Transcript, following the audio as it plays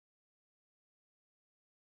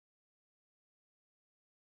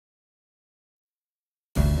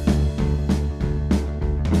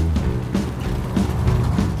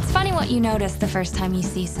you notice the first time you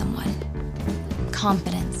see someone.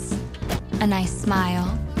 Confidence, a nice smile.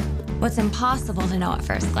 What's impossible to know at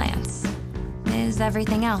first glance is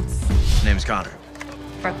everything else. Name's Connor.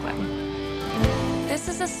 Brooklyn. This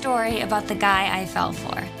is a story about the guy I fell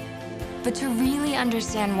for. But to really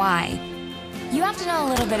understand why, you have to know a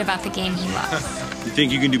little bit about the game he loves. You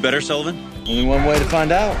think you can do better, Sullivan? Only one way to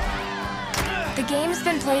find out. The game's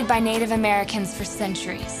been played by Native Americans for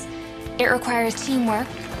centuries. It requires teamwork,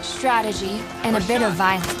 strategy, and a bit of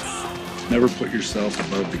violence. Never put yourself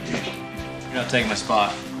above the game. You're not taking my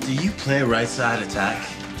spot. Do you play right side attack?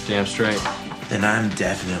 Damn straight. Then I'm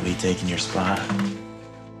definitely taking your spot.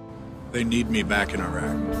 They need me back in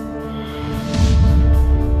Iraq.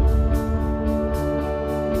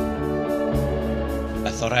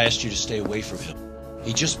 I thought I asked you to stay away from him.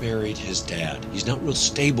 He just buried his dad. He's not real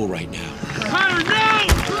stable right now. Connor, no!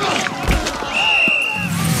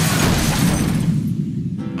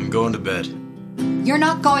 I'm going to bed. You're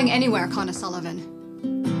not going anywhere, Connor Sullivan.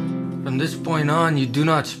 From this point on, you do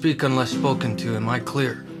not speak unless spoken to. Am I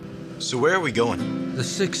clear? So where are we going? The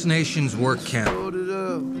Six Nations work camp.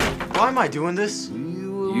 Why am I doing this?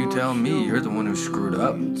 You tell me. You're the one who screwed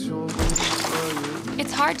up.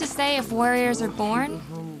 It's hard to say if warriors are born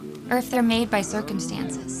or if they're made by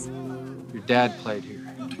circumstances. Your dad played here.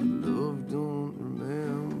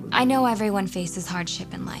 I know everyone faces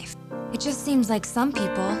hardship in life. It just seems like some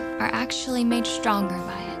people are actually made stronger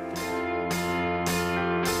by it.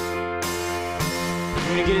 You're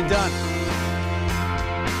gonna get it done.